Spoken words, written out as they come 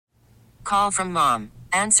Call from mom.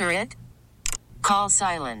 Answer it. Call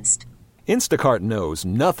silenced. Instacart knows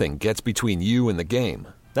nothing gets between you and the game.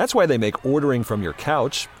 That's why they make ordering from your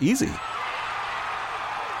couch easy.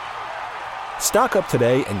 Stock up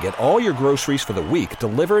today and get all your groceries for the week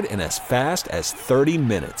delivered in as fast as 30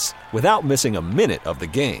 minutes without missing a minute of the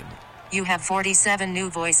game. You have 47 new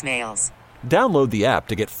voicemails. Download the app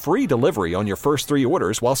to get free delivery on your first 3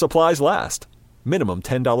 orders while supplies last. Minimum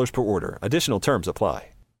 $10 per order. Additional terms apply.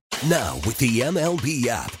 Now, with the MLB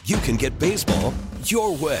app, you can get baseball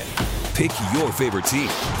your way. Pick your favorite team,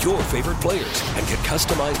 your favorite players, and get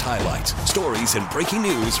customized highlights, stories, and breaking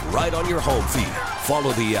news right on your home feed.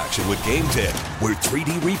 Follow the action with Game 10, where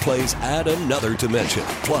 3D replays add another dimension.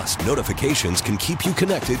 Plus, notifications can keep you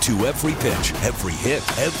connected to every pitch, every hit,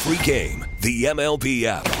 every game. The MLB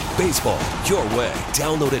app. Baseball your way.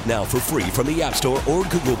 Download it now for free from the App Store or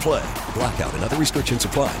Google Play. Blackout and other restrictions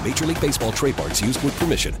apply. Major League Baseball trademarks used with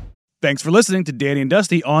permission. Thanks for listening to Danny and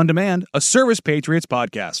Dusty On Demand, a Service Patriots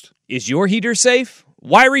podcast. Is your heater safe?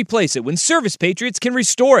 Why replace it when Service Patriots can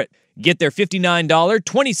restore it? Get their $59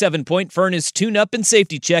 27-point furnace tune-up and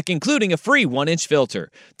safety check, including a free 1-inch filter.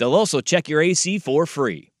 They'll also check your AC for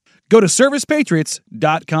free. Go to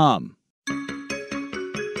ServicePatriots.com.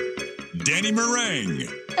 Danny Meringue.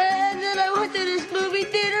 And then I went to this movie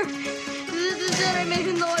theater. Then I made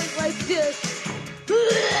a noise like this.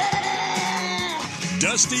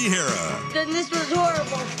 Dusty Hera. Then this was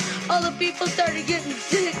horrible. All the people started getting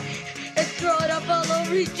sick and throwing up all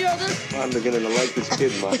over each other. I'm beginning to like this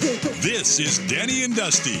kid, Mom. This is Danny and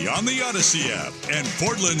Dusty on the Odyssey app and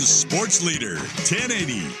Portland's sports leader,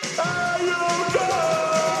 1080.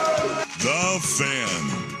 The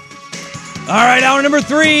Fan. All right, hour number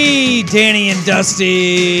 3, Danny and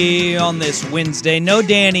Dusty on this Wednesday. No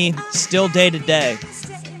Danny, still day-to-day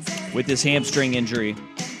with his hamstring injury.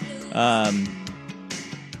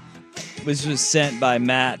 This was sent by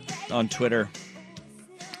Matt on Twitter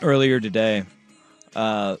earlier today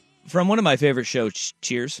from one of my favorite shows,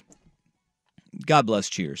 Cheers. God bless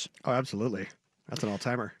Cheers. Oh, absolutely. That's an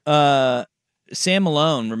all-timer. Sam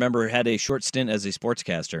Malone, remember, had a short stint as a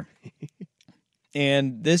sportscaster.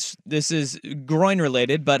 And this is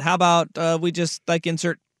groin-related, but how about we just,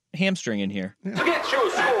 insert hamstring in here? Yeah. To get your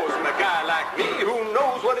scores from a guy like me who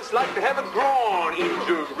knows what it's like to have a groin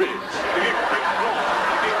injury.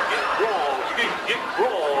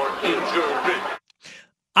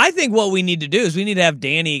 I think what we need to do is we need to have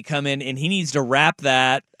Danny come in and he needs to rap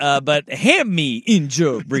that, but hammy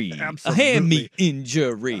injury. Absolutely. Hammy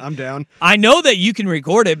injury. I'm down. I know that you can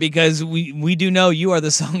record it because we do know you are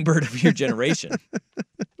the songbird of your generation.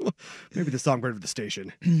 Well, maybe the songbird of the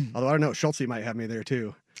station. Although I don't know, Schultze might have me there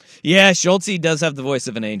too. Yeah, Schultze does have the voice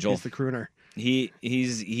of an angel. He's the crooner. He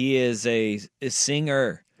is a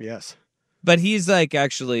singer. Yes. But he's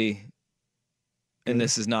actually, and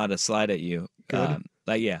this is not a slide at you. Good.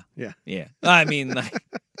 Yeah. Yeah. I mean,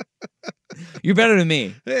 you're better than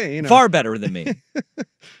me. Hey, far better than me.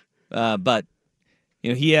 But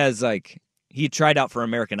he has he tried out for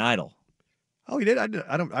American Idol. Oh, he did.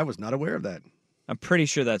 I was not aware of that. I'm pretty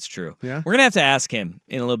sure that's true. Yeah. We're gonna have to ask him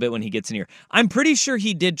in a little bit when he gets in here. I'm pretty sure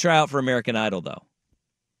he did try out for American Idol, though.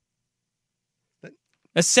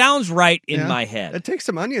 That sounds right in my head. It takes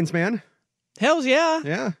some onions, man. Hells yeah.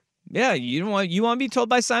 Yeah. Yeah. You want to be told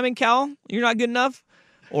by Simon Cowell you're not good enough,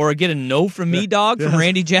 or get a no from me, dog, from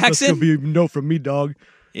Randy Jackson. That's gonna be no from me, dog.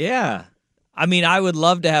 Yeah. I mean, I would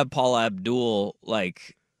love to have Paula Abdul I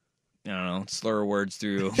don't know, slur words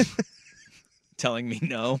through telling me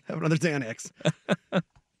no. Have another Xanax. All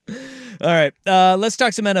right. Let's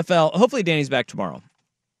talk some NFL. Hopefully Danny's back tomorrow.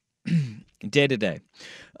 Day to day.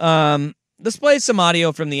 Let's play some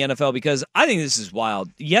audio from the NFL because I think this is wild.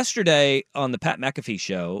 Yesterday on the Pat McAfee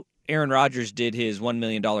show, Aaron Rodgers did his $1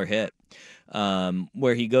 million hit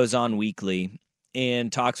where he goes on weekly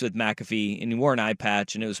and talks with McAfee, and he wore an eye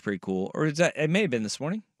patch, and it was pretty cool. Or it may have been this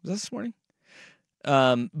morning. Was that this morning?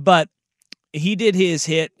 But he did his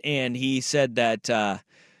hit, and he said that,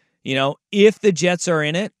 if the Jets are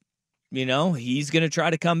in it, he's going to try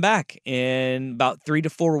to come back. In about 3 to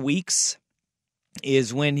 4 weeks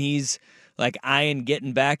is when he's eyeing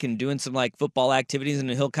getting back and doing some football activities, and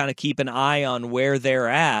he'll kind of keep an eye on where they're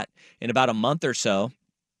at in about a month or so.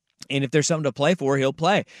 And if there's something to play for, he'll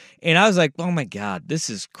play. And I was like, oh my God, this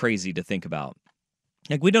is crazy to think about.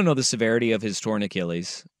 We don't know the severity of his torn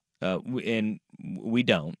Achilles, and we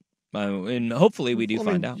don't. And hopefully we do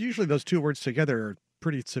find out. Usually those two words together are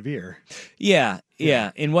pretty severe. Yeah.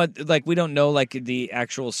 And what, we don't know, the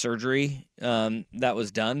actual surgery that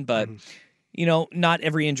was done, but, not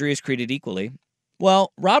every injury is treated equally.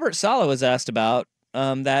 Well, Robert Saleh was asked about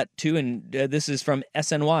that too, and this is from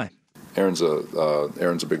SNY. Aaron's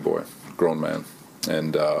a big boy, grown man,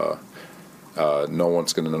 and no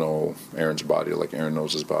one's going to know Aaron's body like Aaron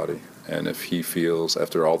knows his body. And if he feels,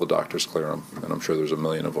 after all the doctors clear him, and I'm sure there's a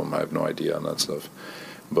million of them, I have no idea on that stuff,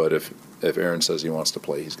 but if Aaron says he wants to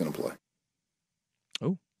play, he's going to play.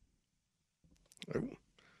 Oh.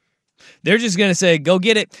 They're just going to say, go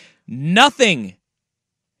get it. Nothing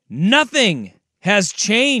has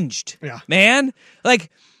changed, man. Like,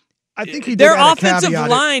 I think he their offensive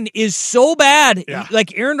line is so bad. Yeah.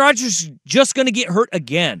 Like, Aaron Rodgers is just going to get hurt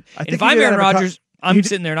again. And if I'm Aaron Rodgers, I'm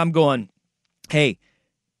sitting there and I'm going, hey,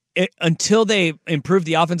 until they improve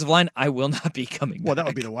the offensive line, I will not be coming back. Well, that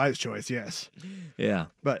would be the wise choice, yes. Yeah.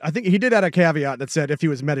 But I think he did add a caveat that said if he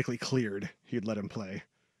was medically cleared, he'd let him play.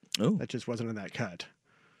 Oh. That just wasn't in that cut.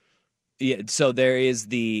 Yeah, so there is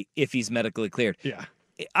the if he's medically cleared. Yeah.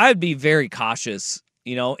 I'd be very cautious,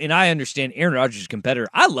 and I understand Aaron Rodgers is a competitor.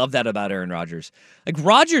 I love that about Aaron Rodgers. Like,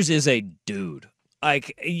 Rodgers is a dude.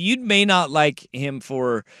 Like, you may not like him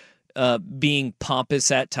for being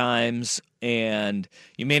pompous at times, and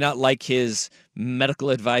you may not like his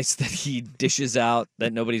medical advice that he dishes out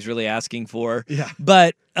that nobody's really asking for. Yeah.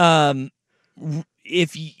 But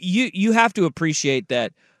if you have to appreciate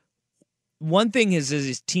that one thing is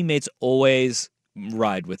his teammates always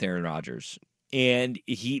ride with Aaron Rodgers. And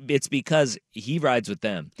it's because he rides with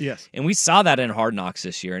them. Yes. And we saw that in Hard Knocks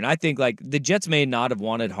this year. And I think, like, the Jets may not have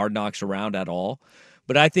wanted Hard Knocks around at all,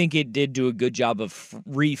 but I think it did do a good job of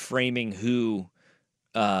reframing who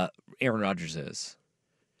Aaron Rodgers is.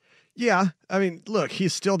 Yeah. I mean, look,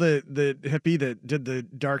 he's still the hippie that did the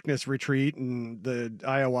darkness retreat and the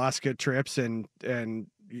ayahuasca trips and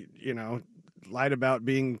lied about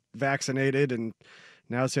being vaccinated and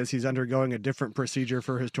now says he's undergoing a different procedure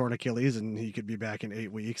for his torn Achilles and he could be back in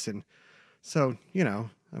 8 weeks. And so,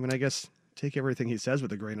 I guess take everything he says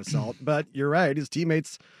with a grain of salt, but you're right. His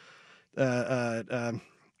teammates,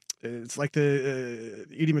 it's like the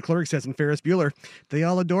Edie McClurg says in Ferris Bueller, they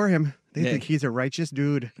all adore him. They think he's a righteous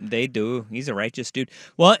dude. They do. He's a righteous dude.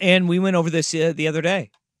 Well, and we went over this the other day.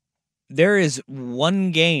 There is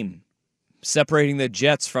one game separating the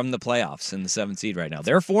Jets from the playoffs in the 7th seed right now.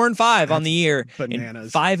 They're 4-5 on the year.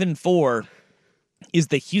 Bananas. And 5-4 is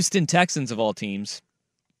the Houston Texans of all teams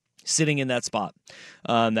sitting in that spot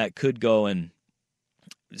that could go and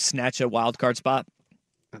snatch a wild card spot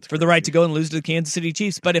for the right to go and lose to the Kansas City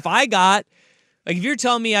Chiefs. But if I got, like, if you're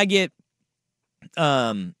telling me I get,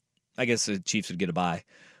 I guess the Chiefs would get a bye.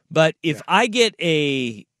 But if I get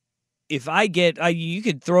you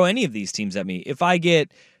could throw any of these teams at me. If I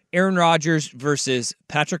get Aaron Rodgers versus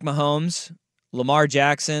Patrick Mahomes, Lamar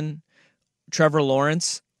Jackson, Trevor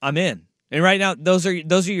Lawrence, I'm in. And right now, those are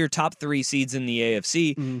your top 3 seeds in the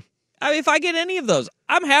AFC. Mm-hmm. I mean, if I get any of those,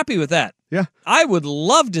 I'm happy with that. Yeah. I would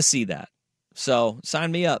love to see that. So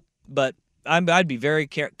sign me up. But I'd be very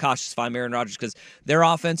cautious if I'm Aaron Rodgers because their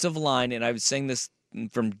offensive line, and I was saying this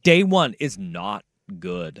from day one, is not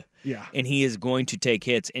good. Yeah. And he is going to take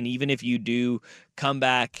hits. And even if you do come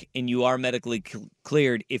back and you are medically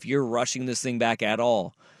cleared, if you're rushing this thing back at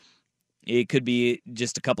all, it could be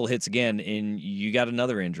just a couple hits again and you got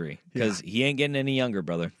another injury because he ain't getting any younger,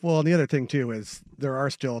 brother. Well, and the other thing, too, is there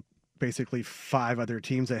are still basically 5 other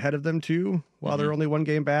teams ahead of them, too, while they're only 1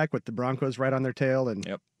 game back with the Broncos right on their tail. And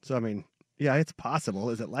so, I mean, yeah, it's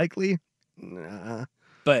possible. Is it likely? Nah.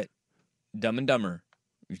 But Dumb and Dumber.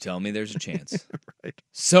 You're telling me there's a chance. Right.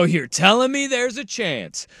 So you're telling me there's a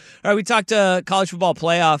chance. All right, we talked college football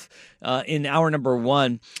playoff in hour number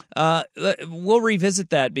 1. We'll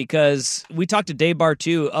revisit that because we talked to Dave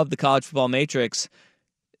Bartoo of the College Football Matrix.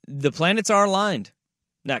 The planets are aligned.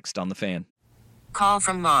 Next on The Fan. Call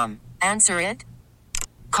from mom. Answer it.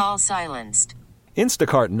 Call silenced.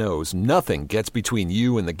 Instacart knows nothing gets between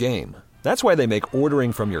you and the game. That's why they make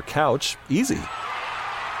ordering from your couch easy.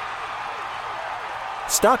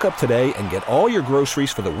 Stock up today and get all your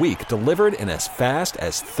groceries for the week delivered in as fast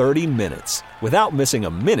as 30 minutes without missing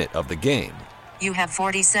a minute of the game. You have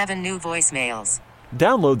 47 new voicemails.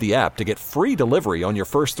 Download the app to get free delivery on your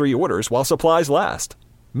first 3 orders while supplies last.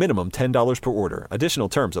 Minimum $10 per order. Additional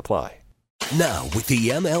terms apply. Now, with the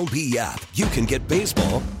MLB app, you can get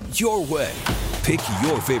baseball your way. Pick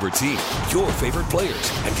your favorite team, your favorite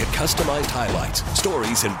players, and get customized highlights,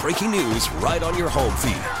 stories, and breaking news right on your home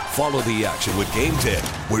feed. Follow the action with Game Day,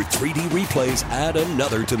 where 3D replays add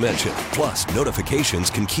another dimension. Plus, notifications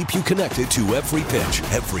can keep you connected to every pitch,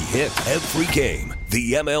 every hit, every game.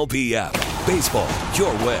 The MLB app. Baseball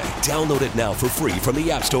your way. Download it now for free from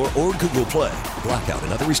the App Store or Google Play. Blackout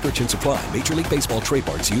and other restrictions apply. Major League Baseball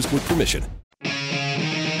trademarks used with permission.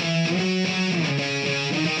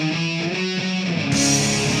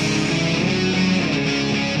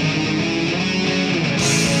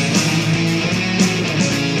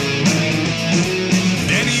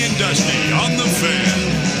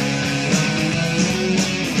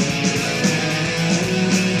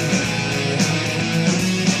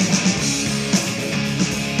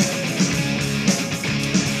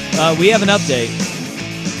 We have an update.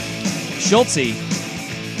 Schultze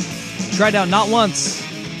tried out not once,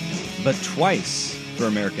 but twice for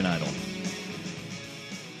American Idol.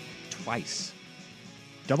 Twice.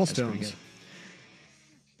 Double stones.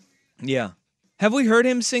 Yeah. Have we heard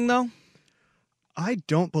him sing, though? I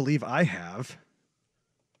don't believe I have.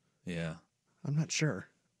 Yeah. I'm not sure.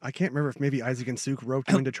 I can't remember if maybe Isaac and Suk roped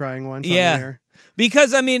him into trying once. Yeah. On there.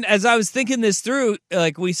 Because, I mean, as I was thinking this through,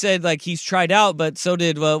 like we said, like he's tried out, but so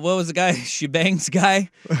did, what was the guy? Shebangs guy?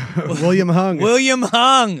 William Hung. William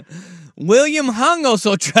Hung. William Hung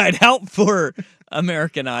also tried out for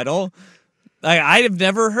American Idol. I have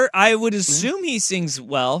never heard. I would assume he sings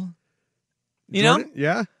well. You know?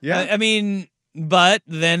 Yeah. I mean, but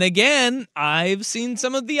then again, I've seen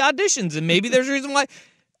some of the auditions, and maybe there's a reason why.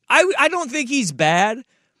 I don't think he's bad,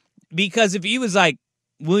 because if he was like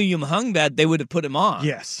William Hung bad, they would have put him on.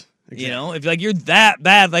 Yes. Exactly. You know, if like you're that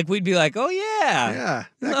bad, like we'd be like, oh yeah.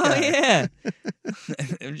 Yeah.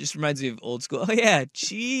 It just reminds me of old school. Oh yeah,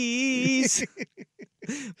 cheese.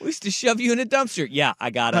 We used to shove you in a dumpster. Yeah, I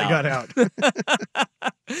got out.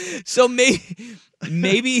 So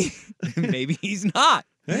maybe he's not.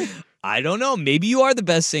 I don't know. Maybe you are the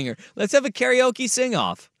best singer. Let's have a karaoke sing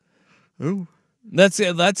off. Ooh. Let's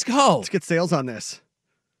go. Let's get sales on this.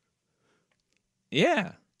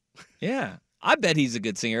 Yeah. I bet he's a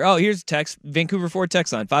good singer. Oh, here's a text. Vancouver Ford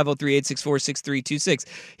text line, 503-864-6326.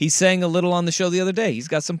 He sang a little on the show the other day. He's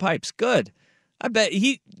got some pipes. Good. I bet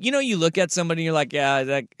you look at somebody and you're like,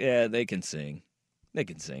 yeah, they can sing. They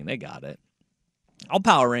can sing. They got it. I'll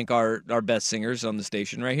power rank our best singers on the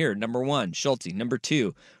station right here. Number 1, Schultze. Number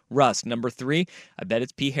 2, Russ. Number 3, I bet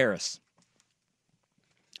it's P. Harris.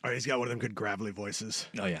 Oh, he's got one of them good gravelly voices.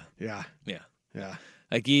 Oh, yeah. Yeah.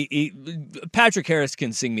 Like Patrick Harris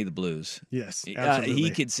can sing me the blues. Yes, absolutely. He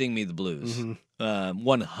could sing me the blues.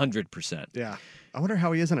 100%. Yeah. I wonder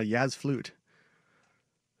how he is on a Yaz flute.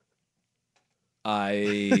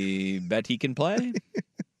 I bet he can play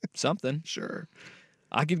something. Sure.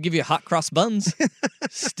 I could give you hot cross buns.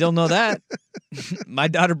 Still know that. My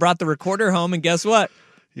daughter brought the recorder home, and guess what?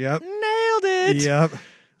 Yep. Nailed it. Yep.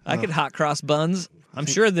 I could hot cross buns. I'm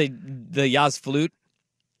sure the Yaz flute,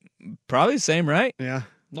 probably the same, right? Yeah.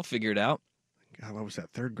 They'll figure it out. God, what was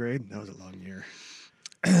that, 3rd grade? That was a long year.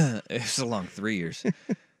 It was a long 3 years.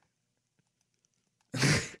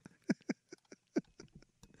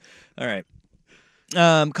 All right.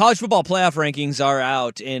 College football playoff rankings are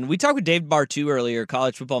out, and we talked with Dave Bartoo earlier,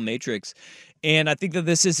 College Football Matrix, and I think that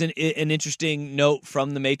this is an interesting note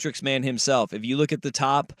from the Matrix man himself. If you look at the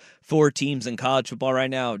top 4 teams in college football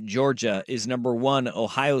right now, Georgia is number 1,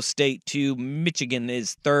 Ohio State 2, Michigan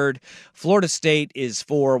is 3rd, Florida State is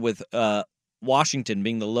 4, with Washington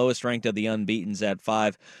being the lowest ranked of the unbeatens at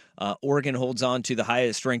 5. Oregon holds on to the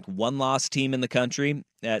highest ranked 1-loss team in the country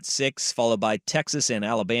at 6, followed by Texas and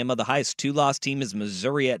Alabama. The highest 2-loss team is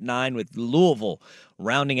Missouri at 9, with Louisville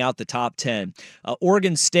rounding out the top 10.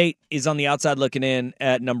 Oregon State is on the outside looking in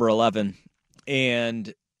at number 11.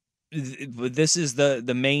 And this is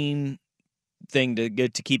the main thing to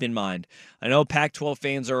keep in mind. I know Pac-12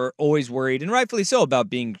 fans are always worried, and rightfully so,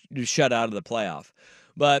 about being shut out of the playoff.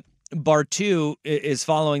 But Bartoo is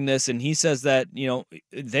following this, and he says that,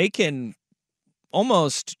 they can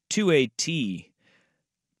almost to a T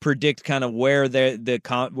predict kind of where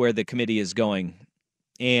the committee is going,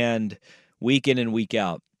 and week in and week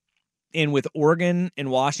out. And with Oregon and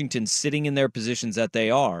Washington sitting in their positions that they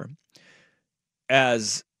are,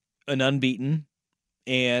 as an unbeaten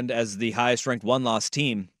and as the highest ranked 1-loss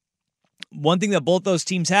team, one thing that both those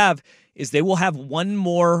teams have is they will have one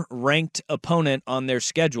more ranked opponent on their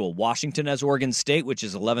schedule. Washington has Oregon State, which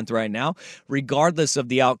is 11th right now. Regardless of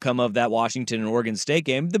the outcome of that Washington and Oregon State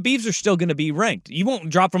game, the Beavs are still going to be ranked. You won't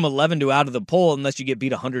drop from 11 to out of the poll unless you get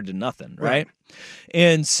beat 100-0, right?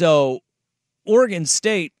 And so Oregon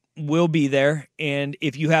State will be there, and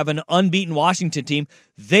if you have an unbeaten Washington team,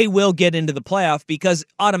 they will get into the playoff, because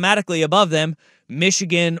automatically above them,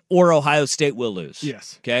 Michigan or Ohio State will lose.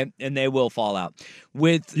 Yes. Okay, and they will fall out.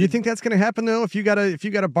 Do you think that's going to happen though? If you got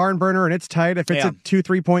a barn burner and it's tight, if it's a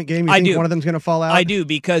 2-3 point game, you think one of them's going to fall out? I do,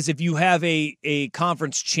 because if you have a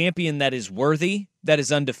conference champion that is worthy, that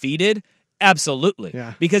is undefeated, absolutely.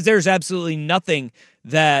 Yeah. Because there's absolutely nothing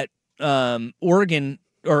that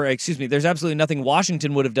there's absolutely nothing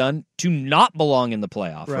Washington would have done to not belong in the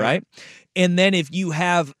playoff, right? And then if you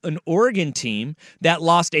have an Oregon team that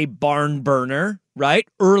lost a barn burner, right,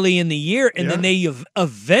 early in the year, and then they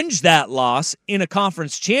avenged that loss in a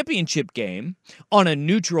conference championship game on a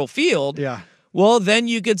neutral field, well, then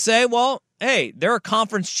you could say, well, hey, they're a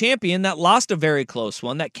conference champion that lost a very close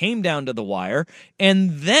one that came down to the wire, and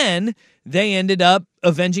then they ended up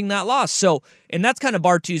avenging that loss. So, and that's kind of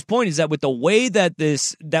Bartoo's point, is that with the way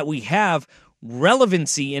that we have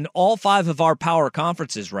relevancy in all 5 of our power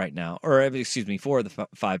conferences right now, or excuse me, 4 of the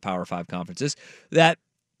 5 Power 5 conferences, that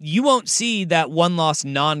you won't see that one-loss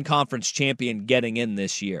non-conference champion getting in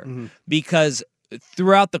this year, because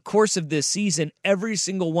throughout the course of this season, every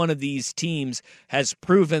single one of these teams has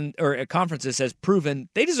proven, or conferences has proven,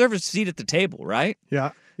 they deserve a seat at the table, right?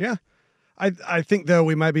 Yeah. I think, though,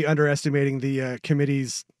 we might be underestimating the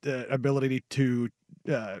committee's ability to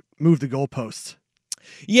move the goalposts.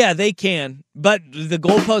 Yeah, they can, but the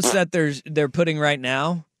goalposts that they're putting right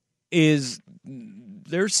now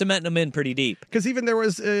they're cementing them in pretty deep. Because even there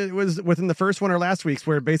was it was within the first one or last week's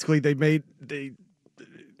where basically they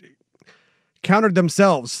countered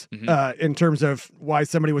themselves in terms of why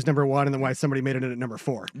somebody was number 1 and then why somebody made it in at number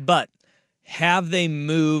 4. But have they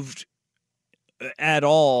moved at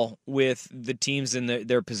all with the teams in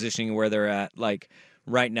their positioning where they're at, like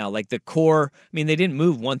right now? Like the core, I mean, they didn't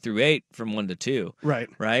move 1 through 8 from 1 to 2.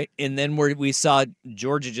 Right. And then we saw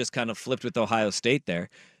Georgia just kind of flipped with Ohio State there.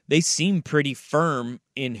 They seem pretty firm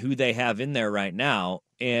in who they have in there right now,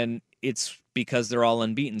 and it's because they're all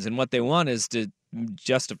unbeaten. And what they want is to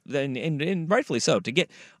and rightfully so, to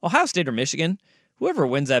get Ohio State or Michigan, whoever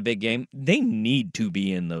wins that big game, they need to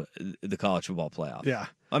be in the college football playoff. Yeah.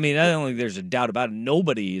 I mean, I don't think there's a doubt about it.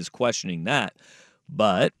 Nobody is questioning that.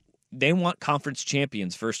 But they want conference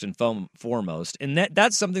champions first and foremost. And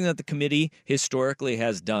that's something that the committee historically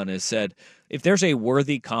has done, is said, if there's a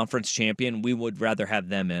worthy conference champion, we would rather have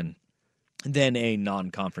them in than a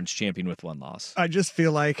non-conference champion with 1 loss. I just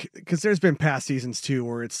feel like, because there's been past seasons too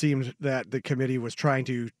where it seemed that the committee was trying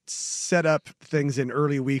to set up things in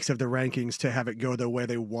early weeks of the rankings to have it go the way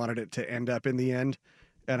they wanted it to end up in the end.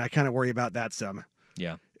 And I kind of worry about that some.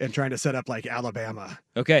 Yeah. And trying to set up like Alabama.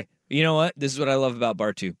 Okay. You know what? This is what I love about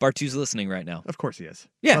Bartoo. Bartoo's listening right now. Of course he is.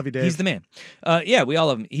 Yeah. Love you, Dave. He's the man. Yeah, we all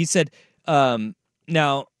love him. He said,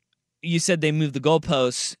 now, you said they moved the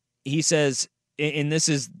goalposts. He says, and this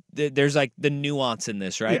is, there's like the nuance in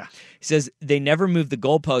this, right? Yeah. He says they never move the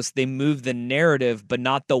goalposts. They move the narrative, but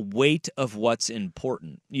not the weight of what's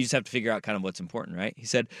important. You just have to figure out kind of what's important, right? He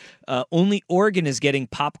said only Oregon is getting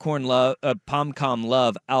PomCom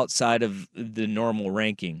love outside of the normal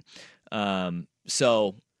ranking.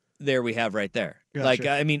 So there we have right there. Gotcha. Like,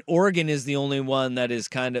 I mean, Oregon is the only one that is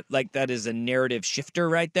kind of like, that is a narrative shifter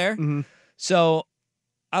right there. Mm-hmm. So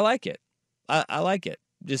I like it. I like it.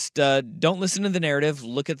 Just don't listen to the narrative.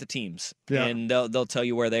 Look at the teams, and they'll tell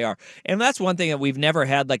you where they are. And that's one thing that we've never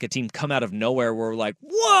had, like a team come out of nowhere where we're like,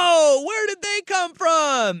 "Whoa, where did they come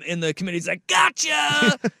from?" And the committee's like,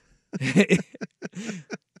 "Gotcha."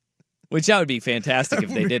 Which that would be fantastic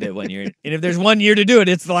if they did it 1 year. And if there's 1 year to do it,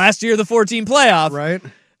 it's the last year of the 14 playoff, right?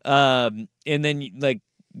 And then like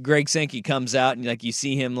Greg Sankey comes out, and like you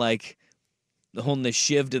see him like holding the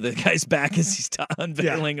shiv to the guy's back as he's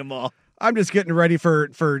unveiling them all. I'm just getting ready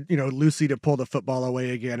for Lucy to pull the football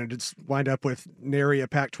away again and just wind up with nary a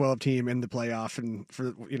Pac-12 team in the playoff, and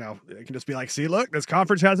it can just be like, see, look, this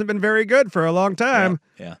conference hasn't been very good for a long time.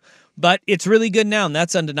 Yeah. But it's really good now, and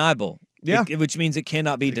that's undeniable. Yeah. Which means it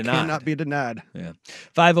cannot be denied. Cannot be denied. Yeah.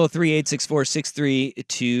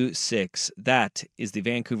 503-864-6326. That is the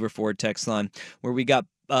Vancouver Ford text line, where we got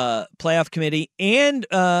playoff committee and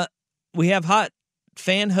we have hot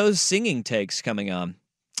fan hose singing takes coming on.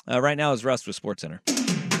 Right now is Rust with SportsCenter.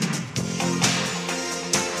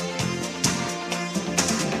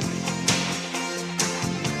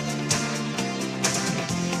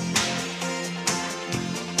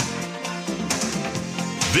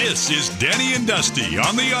 This is Danny and Dusty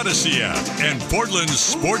on the Odyssey app and Portland's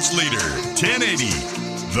sports leader, 1080,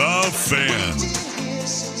 The Fan.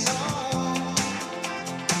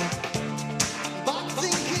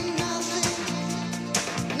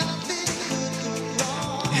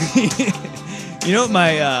 You know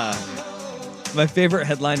what my favorite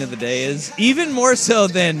headline of the day is? Even more so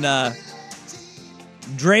than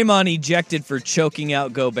Draymond ejected for choking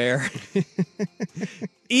out Gobert.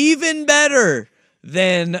 Even better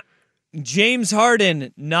than James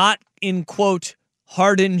Harden not in, quote,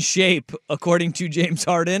 Harden shape, according to James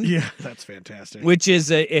Harden. Yeah, that's fantastic. Which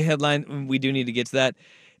is a headline. We do need to get to that.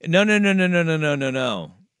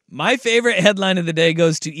 No. My favorite headline of the day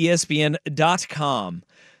goes to ESPN.com.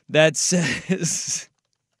 That says,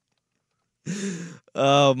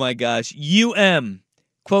 oh my gosh,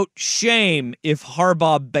 quote, shame if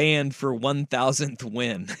Harbaugh banned for 1,000th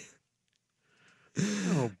win.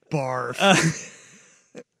 Oh, barf.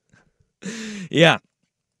 Yeah.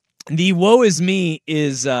 The woe is me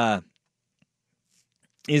is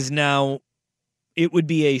is now it would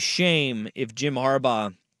be a shame if Jim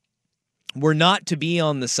Harbaugh were not to be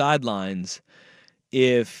on the sidelines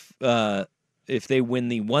if they win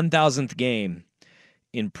the 1,000th game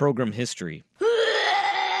in program history,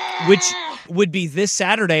 which would be this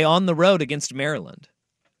Saturday on the road against Maryland.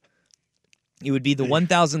 It would be the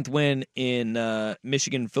 1,000th win in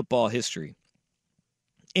Michigan football history.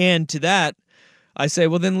 And to that, I say,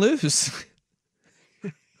 well, then lose.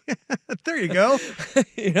 There you go.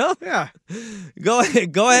 Yeah. Go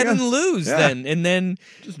ahead and lose then. And then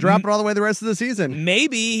just drop it all the way the rest of the season.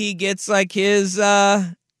 Maybe he gets like his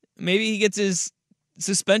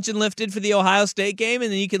suspension lifted for the Ohio State game,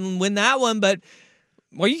 and then you can win that one, but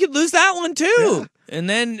you could lose that one too. Yeah. And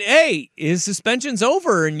then, hey, his suspension's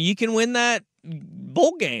over and you can win that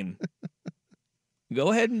bowl game.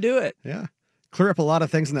 Go ahead and do it. Yeah. Clear up a lot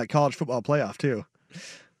of things in that college football playoff too.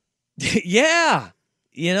 Yeah.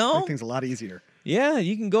 Make things a lot easier. Yeah,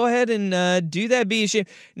 you can go ahead and do that. Be ashamed.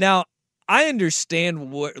 Now, I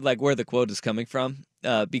understand where the quote is coming from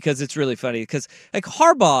because it's really funny. Because like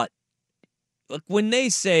Harbaugh, like when they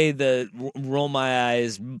say the roll my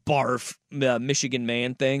eyes, barf, Michigan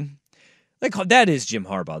man thing, like that is Jim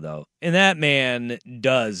Harbaugh though, and that man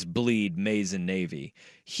does bleed maize and Navy.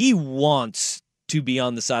 He wants to be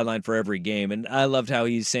on the sideline for every game. And I loved how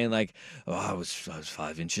he's saying like, oh, I was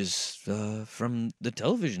 5 inches from the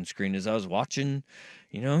television screen as I was watching,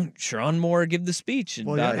 Sharon Moore give the speech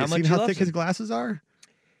about how much he loves thick his glasses are.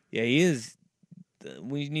 Yeah, he is.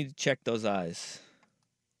 We need to check those eyes.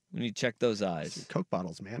 Some Coke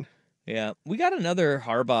bottles, man. Yeah, we got another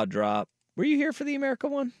Harbaugh drop. Were you here for the America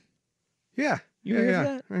one? Yeah, you were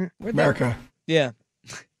here for that? America. Yeah.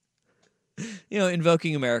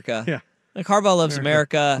 Invoking America. Yeah. Like Harbaugh loves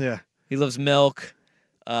America. Yeah. He loves milk,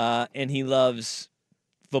 and he loves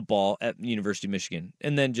football at University of Michigan,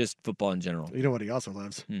 and then just football in general. You know what he also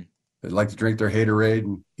loves? They like to drink their Haterade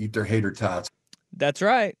and eat their Hater Tots. That's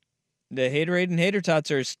right. The Haterade and Hater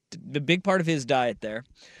Tots are the big part of his diet there.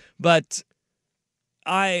 But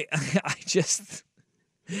I just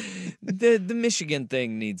the Michigan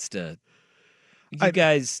thing needs to.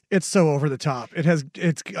 Guys, it's so over the top.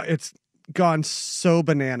 It's gone so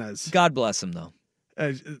bananas. God bless him, though.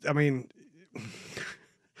 I mean,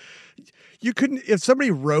 you couldn't. If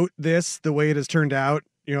somebody wrote this the way it has turned out,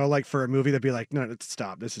 like for a movie, they'd be like, "No,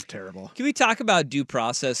 stop. This is terrible." Can we talk about due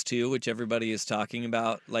process too, which everybody is talking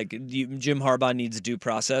about? Like Jim Harbaugh needs due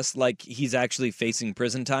process, like he's actually facing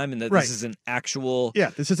prison time, and that this is an actual.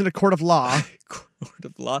 Yeah, this isn't a court of law. Court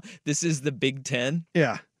of law. This is the Big Ten.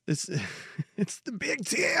 Yeah, it's the Big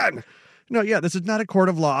Ten. No, yeah, this is not a court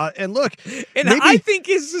of law. And look, I think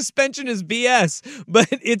his suspension is BS, but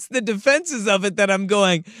it's the defenses of it that I'm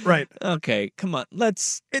going, right. Okay, come on.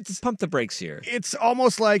 Let's pump the brakes here. It's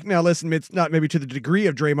almost like, now listen, it's not maybe to the degree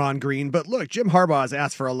of Draymond Green, but look, Jim Harbaugh has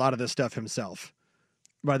asked for a lot of this stuff himself.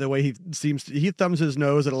 By the way, he thumbs his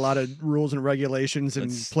nose at a lot of rules and regulations and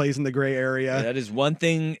plays in the gray area. That is one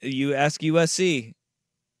thing you ask USC.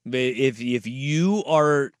 If you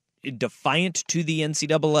are defiant to the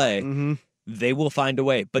NCAA, they will find a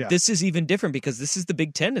way. But this is even different because this is the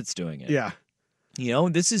Big Ten that's doing it. Yeah.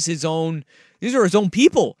 This is these are his own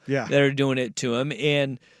people that are doing it to him.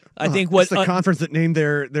 And I think it's the conference that named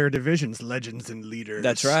their divisions Legends and Leaders.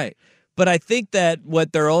 That's right. But I think that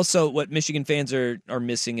what Michigan fans are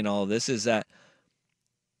missing in all of this is that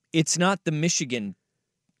it's not the Michigan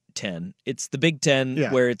 10. It's the Big Ten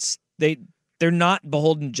where they're not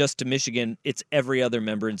beholden just to Michigan. It's every other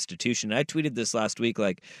member institution. I tweeted this last week,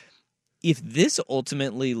 like, if this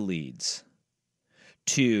ultimately leads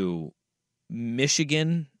to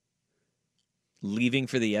Michigan leaving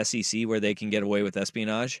for the SEC where they can get away with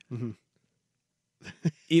espionage,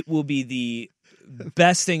 it will be the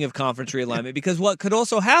best thing of conference realignment, because what could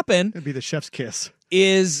also happen it'd be the chef's kiss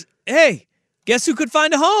is, hey, guess who could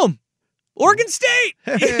find a home? Oregon State.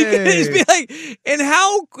 Hey. Be like, and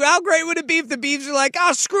how great would it be if the Beavs are like,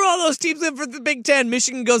 oh, screw all those teams in for the Big Ten.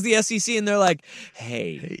 Michigan goes to the SEC, and they're like,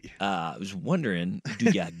 hey. I was wondering, do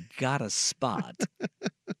you got a spot?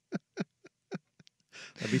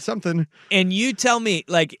 That'd be something. And you tell me,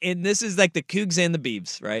 like, and this is like the Cougs and the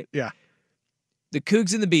Beavs, right? Yeah. The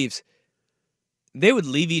Cougs and the Beavs. They would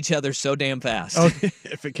leave each other so damn fast. Oh,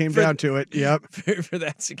 if it came down to it, yep. For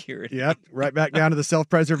that security. Yep, right back down to the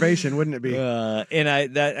self-preservation, wouldn't it be? And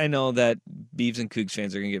I know that Beavs and Cougs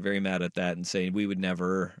fans are going to get very mad at that and say, we would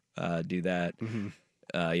never do that.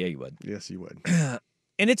 Yeah, you would. Yes, you would.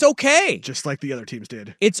 And it's okay. Just like the other teams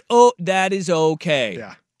did. That is okay.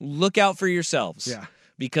 Yeah. Look out for yourselves. Yeah.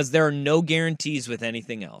 Because there are no guarantees with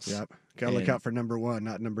anything else. Yep. Got to look out for number one,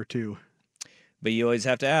 not number two. But you always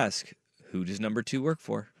have to ask, Who does number 2 work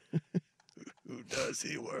for? Who does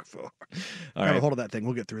he work for? All right. Hold on that thing.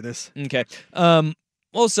 We'll get through this. Okay.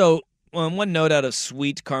 Also, one note out of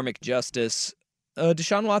sweet karmic justice,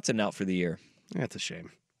 Deshaun Watson out for the year. That's a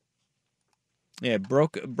shame. Yeah,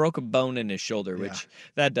 broke a bone in his shoulder, which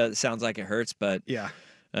sounds like it hurts, but yeah,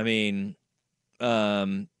 I mean,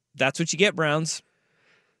 that's what you get, Browns.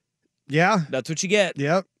 Yeah, that's what you get.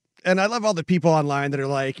 Yep. And I love all the people online that are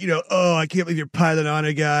like, oh, I can't believe you're piling on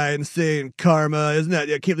a guy and saying karma, isn't that?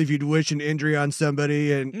 I can't believe you'd wish an injury on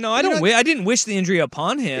somebody. And no, I don't. I didn't wish the injury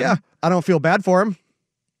upon him. Yeah, I don't feel bad for him.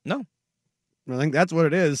 No, I think that's what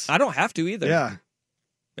it is. I don't have to either. Yeah.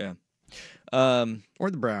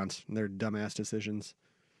 Or the Browns and their dumbass decisions.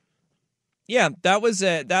 Yeah,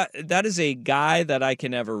 that is a guy that I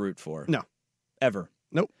can never root for. No, ever.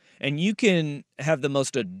 Nope. And you can have the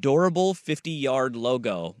most adorable 50-yard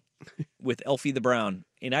logo with Elfie the Brown,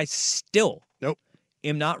 and I still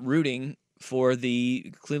am not rooting for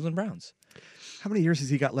the Cleveland Browns. How many years has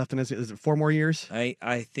he got left in his? Is it 4 more years?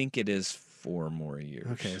 I think it is 4 more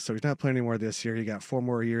years. Okay, so he's not playing anymore this year. You got 4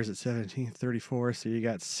 more years at 17, 34, so you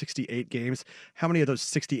got 68 games. How many of those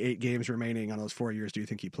 68 games remaining on those 4 years do you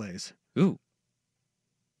think he plays? Ooh.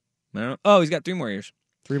 I don't know. Oh, he's got 3 more years.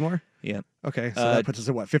 3 more? Yeah. Okay, so that puts us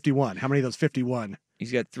at what, 51? How many of those 51?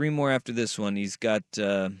 He's got 3 more after this one. He's got,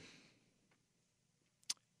 I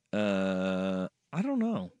don't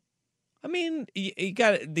know. I mean, he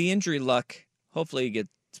got the injury luck. Hopefully he gets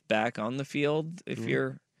back on the field if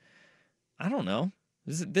you're, I don't know.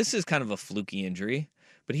 This is kind of a fluky injury,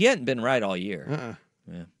 but he hadn't been right all year.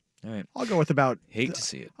 Yeah. All right. I'll go with about... Hate to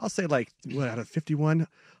see it. I'll say like, what, out of 51?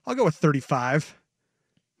 I'll go with 35.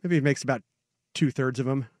 Maybe he makes about 2/3 of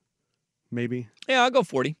them. Maybe. Yeah, I'll go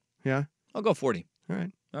 40. Yeah? I'll go 40. All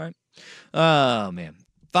right. All right. Oh, man.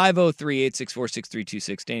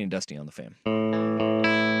 503-864-6326. Danny and Dusty on the Fan.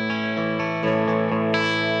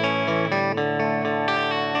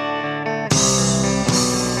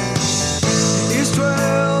 It's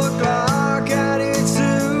 12 o'clock and it's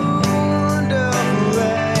a wonderful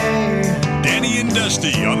day. Danny and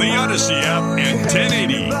Dusty on the Odyssey app and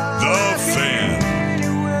 1080 The Fan.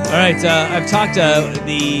 All right, I've talked to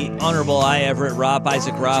the Honorable Isaac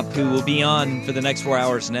Ropp, who will be on for the next 4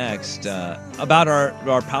 hours next, about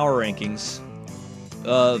our power rankings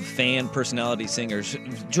of fan personality singers.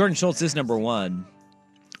 Jordan Schultz is number 1.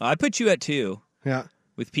 I put you at 2. Yeah.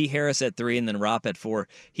 With Pete Harris at 3 and then Ropp at 4.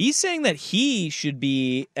 He's saying that he should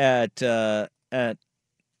be at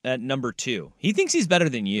number 2. He thinks he's better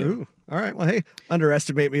than you. Ooh. All right. Well, hey,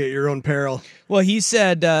 underestimate me at your own peril. Well, he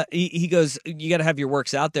said, he goes, you got to have your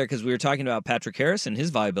works out there, because we were talking about Patrick Harris and his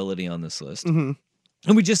viability on this list. Mm-hmm.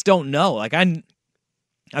 And we just don't know. Like, I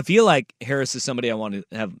feel like Harris is somebody I want to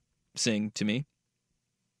have sing to me.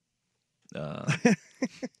 That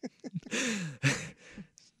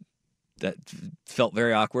felt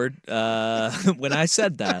very awkward when I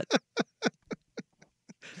said that.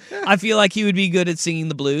 I feel like he would be good at singing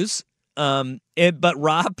the blues. But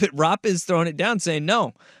Ropp is throwing it down, saying,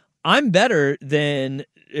 "No, I'm better than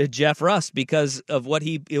Jeff Rust because of what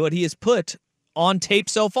he has put on tape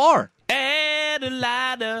so far."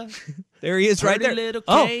 Adelaide. There he is, right there. Little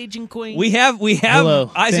Cajun Queen. We have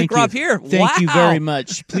Hello. Isaac Ropp here. Thank you very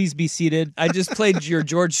much. Please be seated. I just played your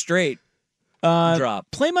George Strait drop.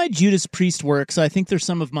 Play my Judas Priest works. I think they're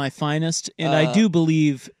some of my finest, and I do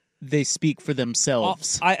believe they speak for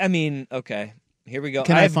themselves. I mean, okay. Here we go.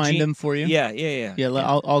 Can I find them for you? Yeah.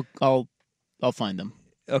 I'll find them.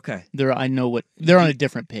 Okay. They're on a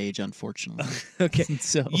different page, unfortunately. Okay.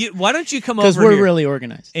 So why don't you come over? Because we're here really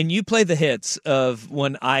organized. and you play the hits of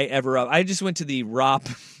when I ever up. I just went to the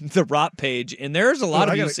Ropp page, and there's a lot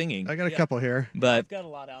of you singing. I got a couple here, but I've got a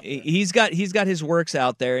lot out there. he's got his works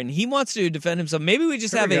out there, and he wants to defend himself. Maybe we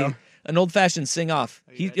just have an old fashioned sing off.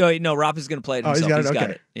 Ropp is going to play it himself. He's got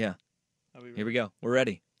it. Yeah. Here we go. We're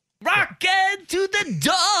ready. Rockin' to the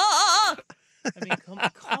door. I mean,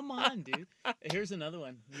 come on, dude. Here's another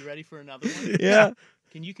one. You ready for another one? Yeah.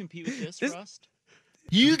 Can you compete with this, Rust?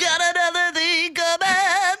 You got another thing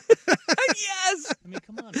coming. Yes. I mean,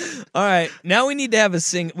 come on. Man. All right. Now we need to have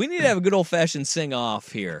a good old fashioned sing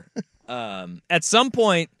off here. At some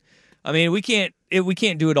point, I mean, we can't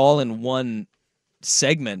do it all in one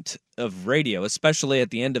segment of radio, especially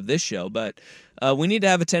at the end of this show. But we need to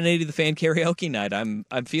have a 1080 The Fan karaoke night.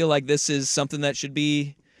 I feel like this is something that should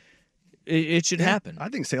be. It should happen. I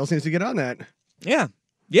think sales needs to get on that. Yeah.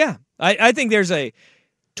 I think there's a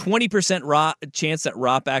 20% chance that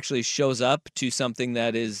Ropp actually shows up to something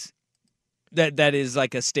that is that is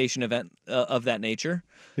like a station event of that nature.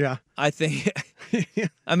 Yeah. I think,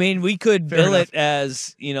 I mean, we could bill it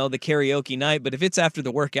as, the karaoke night, but if it's after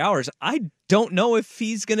the work hours, I don't know if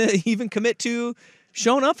he's going to even commit to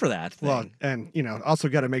showing up for that thing. Well, and, also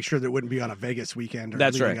got to make sure that it wouldn't be on a Vegas weekend or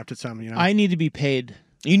That's leading right. up to some, I need to be paid.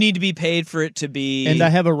 You need to be paid for it to be. And I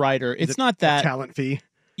have a rider. It's not that. Talent fee.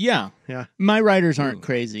 Yeah. Yeah. My riders aren't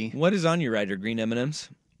crazy. What is on your rider? Green M&Ms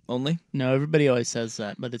only? No, everybody always says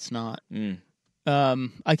that, but it's not.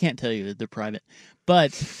 I can't tell you. They're private.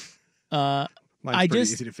 But Mine's pretty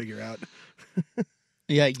easy to figure out.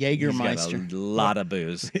 Yeah, Jägermeister. He's got a lot of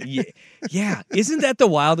booze. Yeah. Isn't that the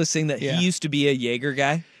wildest thing that he used to be a Jaeger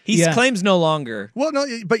guy? He claims no longer. Well, no,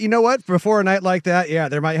 but you know what? Before a night like that,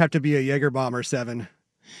 there might have to be a Jaeger bomb or 7.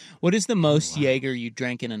 What is the most Jaeger you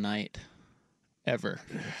drank in a night ever?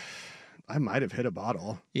 I might have hit a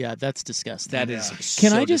bottle. Yeah, that's disgusting. That is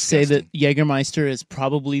Can I just say that Jägermeister is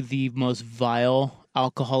probably the most vile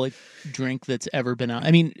alcoholic drink that's ever been out?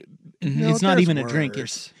 I mean, it's not even a drink.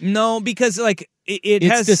 No, because it's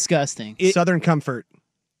has disgusting. Southern Comfort.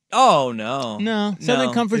 Oh no,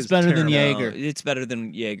 Southern Comfort's better than Jaeger. No, it's better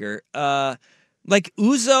than Jaeger.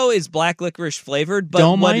 Ouzo is black licorice flavored, but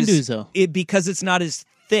don't mind Ouzo. Because it's not as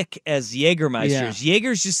thick as Jägermeister's. Yeah.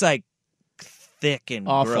 Jaeger's just thick and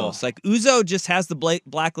awful. Gross. Ouzo just has the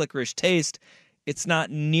black licorice taste. It's not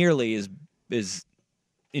nearly as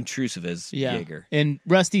intrusive as Jaeger. And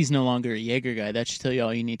Rusty's no longer a Jaeger guy. That should tell you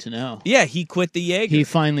all you need to know. Yeah, he quit the Jaeger. He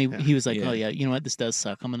finally he was like, oh yeah, you know what? This does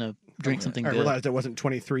suck. I'm gonna drink something good. I realized it wasn't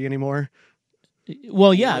 23 anymore.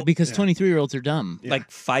 Well, yeah, because 23-year-olds are dumb. Yeah.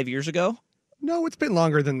 5 years ago? No, it's been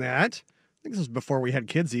longer than that. I think this was before we had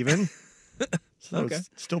kids even. So Okay. it's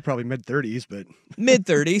still probably mid-30s, but...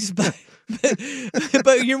 Mid-30s,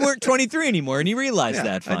 but you weren't 23 anymore, and you realized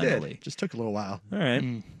that I finally. did. Just took a little while. All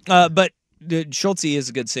right. But Schultze is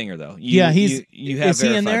a good singer, though. You have is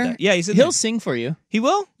he in there? That. Yeah, he's in He'll there. sing for you. He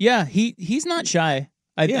will? Yeah, he's not shy.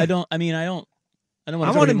 I don't want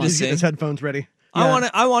him to sing. Get his headphones ready. Yeah.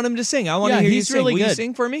 I want him to sing. I want to hear you sing. Really Will good. you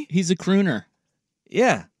sing for me? He's a crooner.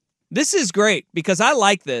 Yeah. This is great because I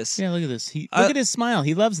like this. Yeah, look at this. Look at his smile.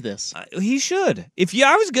 He loves this. He should. If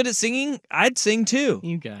I was good at singing, I'd sing too.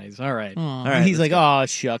 You guys, all right. All right, he's like, oh,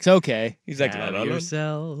 shucks. Okay. He's like, have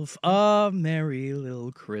yourself a merry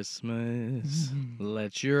little Christmas.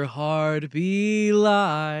 Let your heart be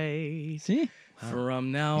light. See?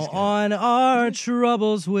 From now on, our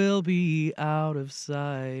troubles will be out of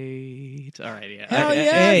sight. All right, yeah. Hell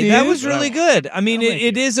yeah, hey, dude. that was really good. I mean,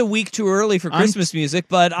 it is a week too early for Christmas music,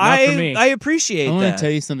 but I appreciate that. I want to tell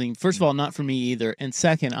you something. First of all, not for me either. And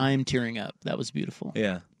second, I am tearing up. That was beautiful.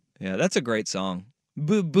 Yeah, that's a great song.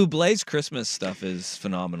 Bublé's Christmas stuff is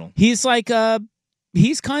phenomenal. He's like,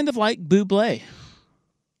 he's kind of like Bublé.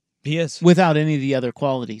 He is. Without any of the other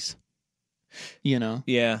qualities.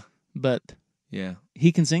 Yeah. But... yeah.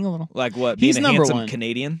 He can sing a little. Like what? He's being a number handsome one.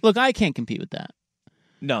 Canadian? Look, I can't compete with that.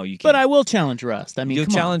 No, you can't. But I will challenge Rust. I mean, You'll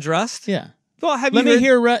come challenge on. Rust? Yeah. Well, have Let you me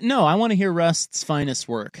heard... hear No, I want to hear Rust's finest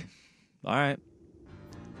work. All right.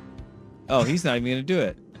 Oh, he's not even going to do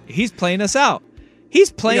it. He's playing us out.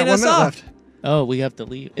 He's playing us off. Oh, we have to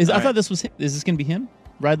leave. I thought this was him. Is this going to be him?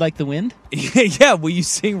 Ride Like the Wind? Yeah, will you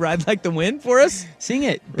sing Ride Like the Wind for us? Sing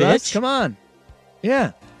it, Rust, bitch. come on.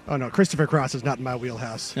 Yeah. Oh, no, Christopher Cross is not in my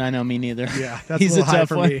wheelhouse. I know, me neither. Yeah, that's He's a little high tough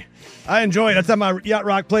for one. me. I enjoy it. It's on my Yacht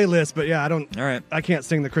Rock playlist, but yeah, All right. I can't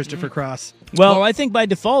sing the Christopher Cross. Well, I think by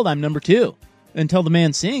default I'm number 2 until the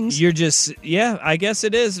man sings. You're just, I guess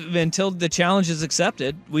it is until the challenge is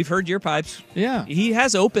accepted. We've heard your pipes. Yeah. He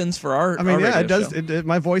has opens for our I mean, our yeah, radio it does. show.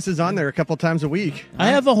 My voice is on there a couple times a week. I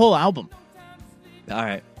have a whole album. All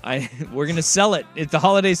right. We're going to sell it. The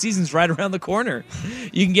holiday season's right around the corner.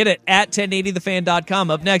 You can get it at 1080thefan.com.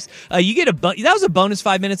 Up next, you get that was a bonus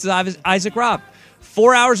 5 minutes of Isaac Robb.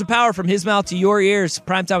 4 hours of power from his mouth to your ears.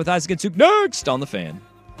 Primetime with Isaac and Suk next on The Fan.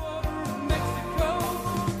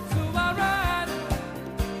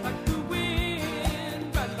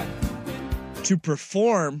 To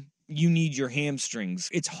perform, you need your hamstrings.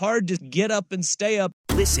 It's hard to get up and stay up.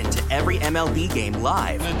 Listen to every MLB game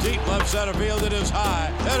live. In the deep left center field, it is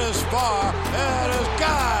high, it is far, it is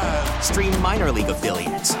gone. Stream minor league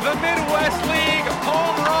affiliates. The Midwest League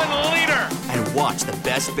home run leader. And watch the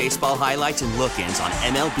best baseball highlights and look-ins on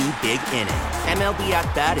MLB Big Inning. MLB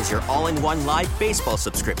At Bat is your all-in-one live baseball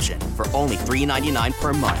subscription for only $3.99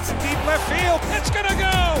 per month. Deep left field, it's gonna go.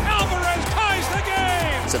 Alvarez ties the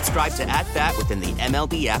game. Subscribe to At Bat within the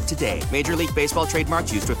MLB app today. Major League Baseball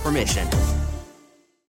trademarks used with permission.